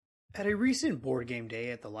At a recent board game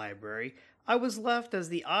day at the library, I was left as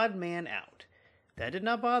the odd man out. That did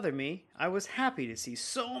not bother me. I was happy to see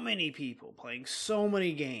so many people playing so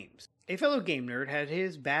many games. A fellow game nerd had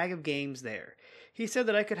his bag of games there. He said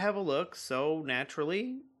that I could have a look, so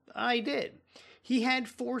naturally, I did. He had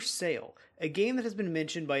For Sale, a game that has been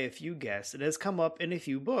mentioned by a few guests and has come up in a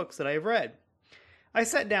few books that I have read. I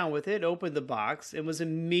sat down with it, opened the box, and was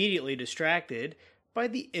immediately distracted by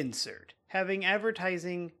the insert, having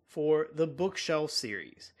advertising for the Bookshelf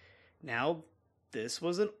series. Now, this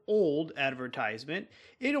was an old advertisement.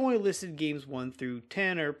 It only listed games 1 through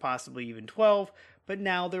 10 or possibly even 12, but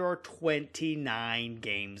now there are 29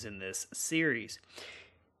 games in this series.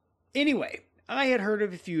 Anyway, I had heard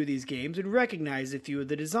of a few of these games and recognized a few of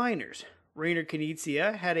the designers. Rainer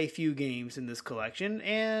Knizia had a few games in this collection,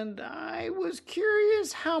 and I was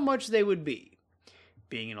curious how much they would be.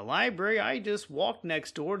 Being in a library, I just walked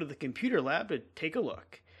next door to the computer lab to take a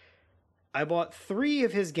look. I bought 3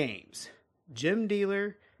 of his games: Gem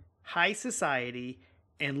Dealer, High Society,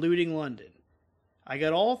 and Looting London. I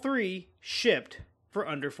got all 3 shipped for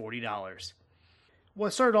under $40.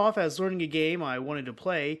 What started off as learning a game I wanted to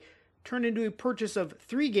play turned into a purchase of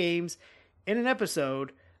 3 games and an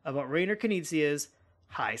episode about Rainer Knizia's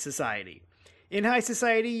High Society. In High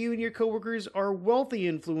Society, you and your coworkers are wealthy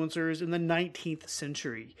influencers in the 19th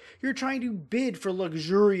century. You're trying to bid for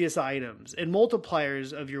luxurious items and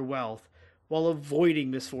multipliers of your wealth while avoiding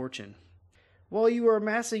misfortune. While you are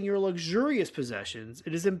amassing your luxurious possessions,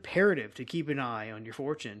 it is imperative to keep an eye on your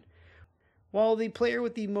fortune. While the player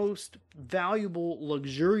with the most valuable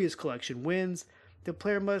luxurious collection wins, the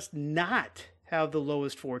player must not have the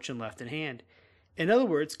lowest fortune left in hand. In other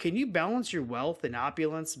words, can you balance your wealth and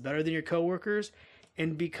opulence better than your coworkers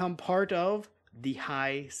and become part of the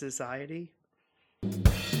high society?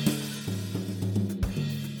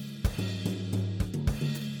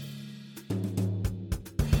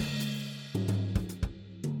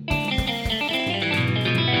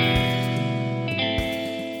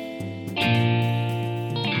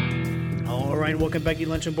 Alright, welcome back to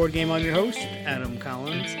Lunch and Board Game. I'm your host, Adam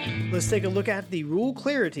Collins. Let's take a look at the rule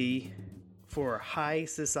clarity for High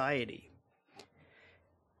Society.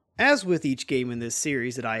 As with each game in this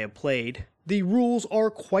series that I have played, the rules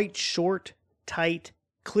are quite short, tight,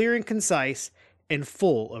 clear and concise, and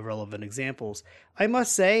full of relevant examples. I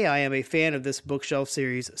must say I am a fan of this bookshelf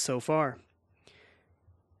series so far.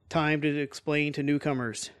 Time to explain to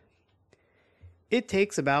newcomers. It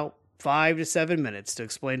takes about 5 to 7 minutes to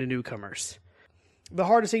explain to newcomers. The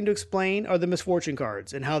hardest thing to explain are the misfortune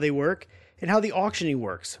cards and how they work, and how the auctioning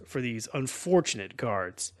works for these unfortunate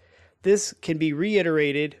cards. This can be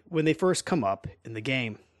reiterated when they first come up in the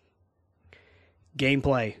game.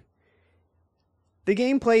 Gameplay. The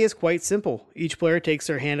gameplay is quite simple. Each player takes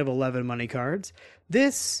their hand of 11 money cards.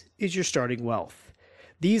 This is your starting wealth.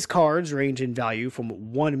 These cards range in value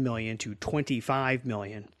from 1 million to 25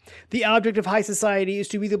 million. The object of High Society is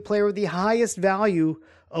to be the player with the highest value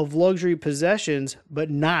of luxury possessions, but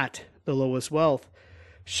not the lowest wealth.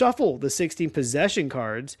 Shuffle the 16 possession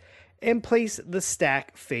cards and place the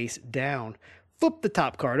stack face down. Flip the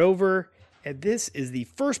top card over, and this is the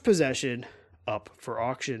first possession up for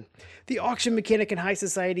auction. The auction mechanic in High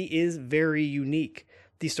Society is very unique.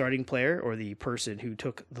 The starting player, or the person who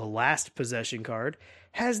took the last possession card,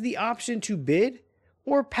 has the option to bid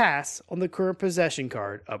or pass on the current possession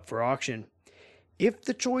card up for auction. If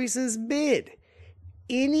the choice is bid,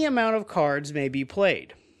 any amount of cards may be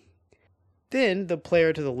played. Then the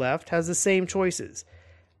player to the left has the same choices: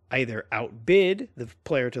 either outbid the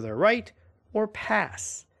player to their right or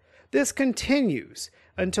pass. This continues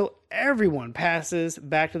until everyone passes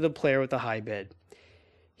back to the player with the high bid.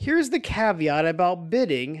 Here's the caveat about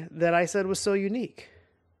bidding that I said was so unique.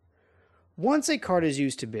 Once a card is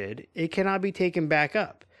used to bid, it cannot be taken back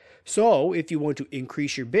up. So if you want to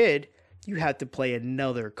increase your bid, you have to play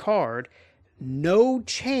another card. No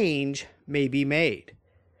change may be made.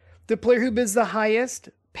 The player who bids the highest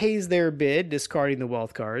pays their bid, discarding the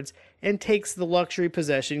wealth cards, and takes the luxury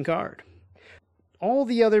possession card. All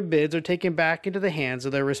the other bids are taken back into the hands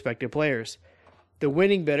of their respective players. The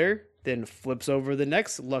winning bidder then flips over the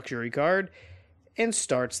next luxury card and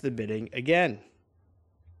starts the bidding again.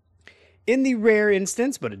 In the rare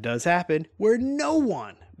instance, but it does happen, where no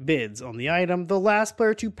one bids on the item, the last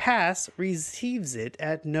player to pass receives it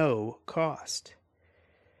at no cost.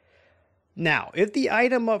 Now, if the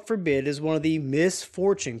item up for bid is one of the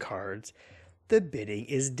misfortune cards, the bidding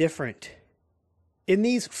is different. In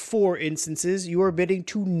these 4 instances, you are bidding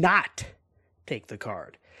to not take the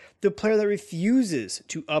card. The player that refuses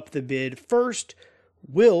to up the bid first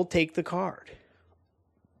will take the card.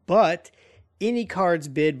 But Any cards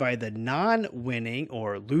bid by the non-winning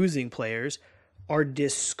or losing players are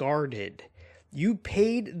discarded. You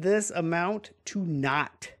paid this amount to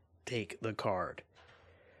not take the card.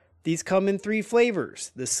 These come in 3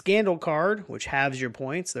 flavors. The Scandal card, which halves your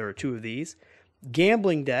points. There are 2 of these.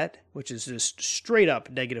 Gambling Debt, which is just straight up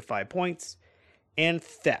 -5 points. And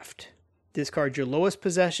Theft. Discard your lowest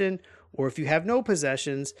possession, or if you have no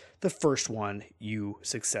possessions, the first one you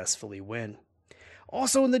successfully win.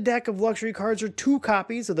 Also in the deck of luxury cards are 2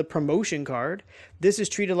 copies of the Promotion card. This is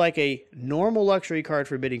treated like a normal luxury card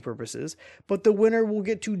for bidding purposes, but the winner will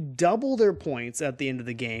get to double their points at the end of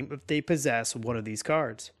the game if they possess one of these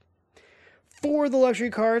cards. 4 of the luxury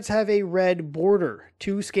cards have a red border,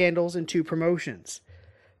 2 Scandals and 2 Promotions.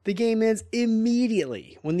 The game ends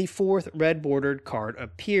immediately when the 4th red bordered card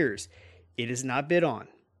appears. It is not bid on.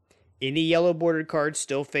 Any yellow bordered cards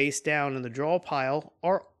still face down in the draw pile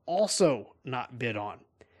are also not bid on.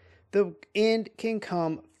 The end can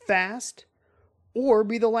come fast or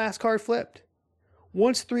be the last card flipped.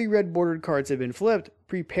 Once 3 red bordered cards have been flipped,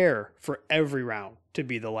 prepare for every round to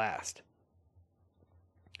be the last.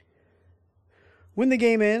 When the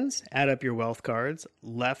game ends, add up your wealth cards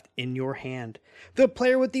left in your hand. The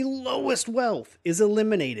player with the lowest wealth is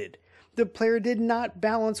eliminated. The player did not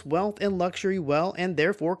balance wealth and luxury well and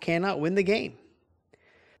therefore cannot win the game.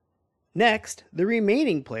 Next, the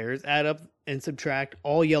remaining players add up and subtract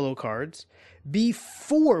all yellow cards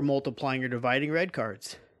before multiplying or dividing red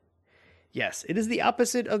cards. Yes, it is the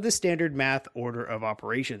opposite of the standard math order of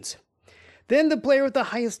operations. Then the player with the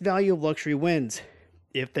highest value of luxury wins.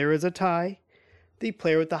 If there is a tie, the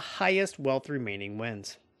player with the highest wealth remaining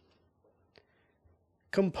wins.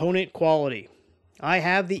 Component quality. I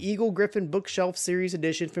have the Eagle-Gryphon Bookshelf Series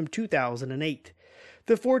Edition from 2008.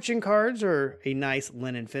 The fortune cards are a nice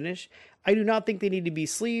linen finish. I do not think they need to be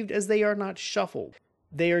sleeved as they are not shuffled.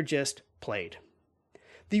 They are just played.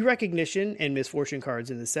 The recognition and misfortune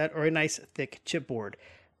cards in the set are a nice thick chipboard.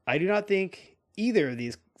 I do not think either of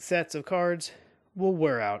these sets of cards will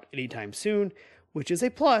wear out anytime soon, which is a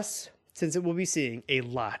plus since it will be seeing a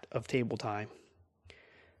lot of table time.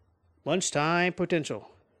 Lunchtime potential.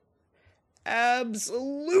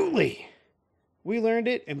 Absolutely! We learned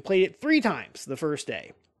it and played it 3 times the first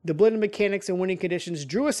day. The blended mechanics and winning conditions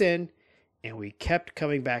drew us in, and we kept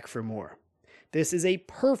coming back for more. This is a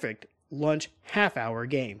perfect lunch half-hour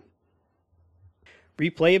game.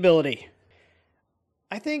 Replayability.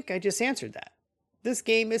 I think I just answered that. This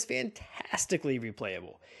game is fantastically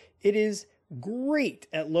replayable. It is great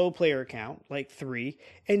at low player count, like 3,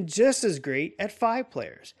 and just as great at 5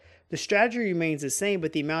 players. The strategy remains the same,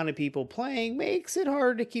 but the amount of people playing makes it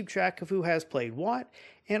hard to keep track of who has played what,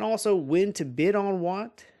 and also when to bid on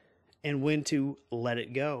what, and when to let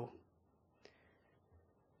it go.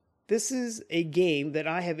 This is a game that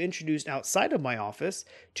I have introduced outside of my office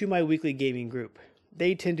to my weekly gaming group.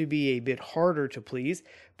 They tend to be a bit harder to please,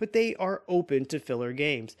 but they are open to filler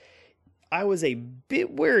games. I was a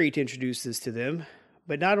bit wary to introduce this to them,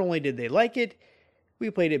 but not only did they like it, we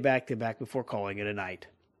played it back to back before calling it a night.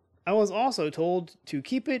 I was also told to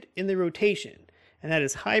keep it in the rotation, and that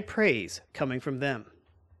is high praise coming from them.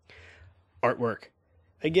 Artwork.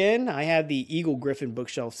 Again, I have the Eagle-Gryphon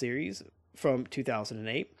Bookshelf Series from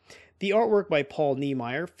 2008. The artwork by Paul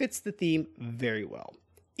Niemeyer fits the theme very well.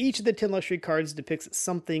 Each of the 10 luxury cards depicts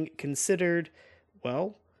something considered,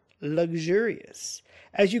 well, luxurious.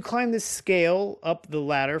 As you climb the scale up the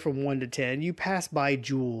ladder from 1 to 10, you pass by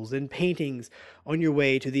jewels and paintings on your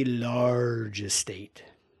way to the large estate.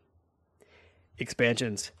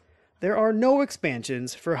 Expansions. There are no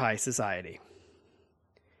expansions for High Society.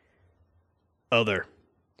 Other.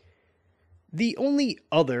 The only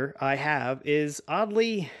other I have is,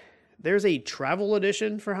 oddly, there's a travel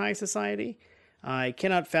edition for High Society. I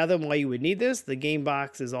cannot fathom why you would need this. The game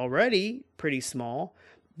box is already pretty small,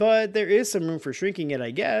 but there is some room for shrinking it, I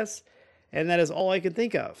guess, and that is all I can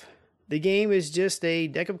think of. The game is just a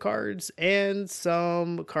deck of cards and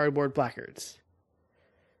some cardboard placards.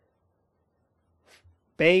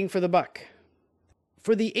 Bang for the buck.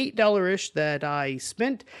 For the $8-ish that I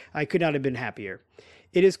spent, I could not have been happier.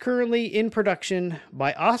 It is currently in production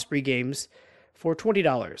by Osprey Games for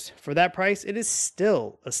 $20. For that price, it is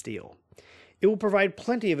still a steal. It will provide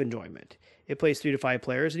plenty of enjoyment. It plays 3 to 5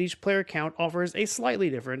 players, and each player count offers a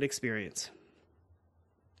slightly different experience.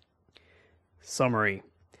 Summary.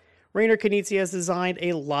 Reiner Knizia has designed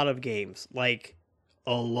a lot of games, like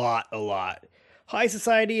a lot. High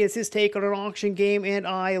Society is his take on an auction game, and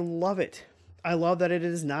I love it. I love that it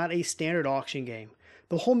is not a standard auction game.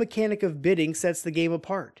 The whole mechanic of bidding sets the game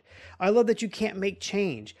apart. I love that you can't make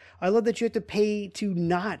change. I love that you have to pay to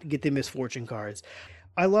not get the misfortune cards.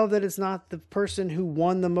 I love that it's not the person who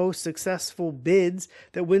won the most successful bids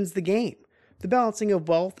that wins the game. The balancing of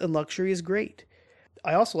wealth and luxury is great.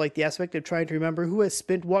 I also like the aspect of trying to remember who has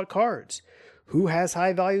spent what cards, who has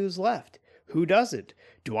high values left, who doesn't.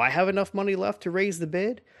 Do I have enough money left to raise the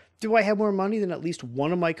bid? Do I have more money than at least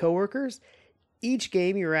one of my coworkers? Each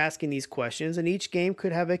game you're asking these questions, and each game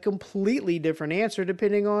could have a completely different answer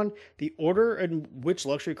depending on the order in which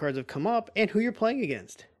luxury cards have come up and who you're playing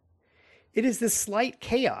against. It is this slight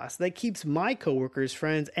chaos that keeps my coworkers,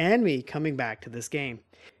 friends, and me coming back to this game.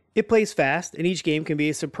 It plays fast, and each game can be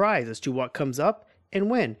a surprise as to what comes up and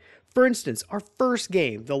when. For instance, our first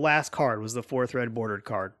game, the last card was the 4th red bordered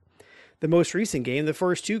card. The most recent game, the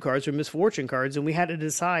first 2 cards were misfortune cards, and we had to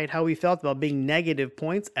decide how we felt about being negative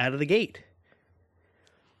points out of the gate.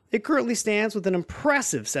 It currently stands with an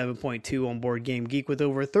impressive 7.2 on Board Game Geek with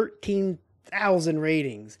over 13,000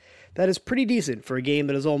 ratings. That is pretty decent for a game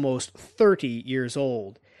that is almost 30 years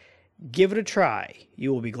old. Give it a try.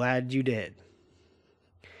 You will be glad you did.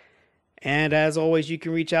 And as always, you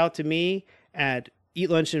can reach out to me at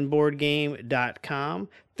eatlunchandboardgame.com,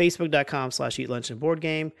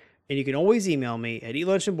 facebook.com/eatlunchandboardgame, and you can always email me at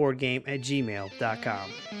eatlunchandboardgame@gmail.com.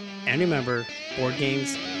 And remember, board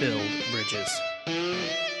games build bridges.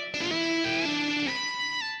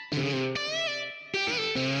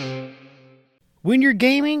 When you're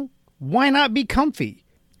gaming, why not be comfy?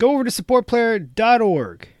 Go over to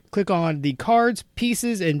supportplayer.org. Click on the cards,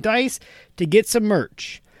 pieces, and dice to get some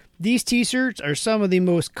merch. These t-shirts are some of the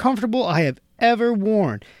most comfortable I have ever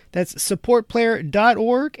worn. That's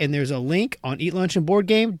supportplayer.org, and there's a link on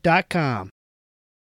eatlunchandboardgame.com.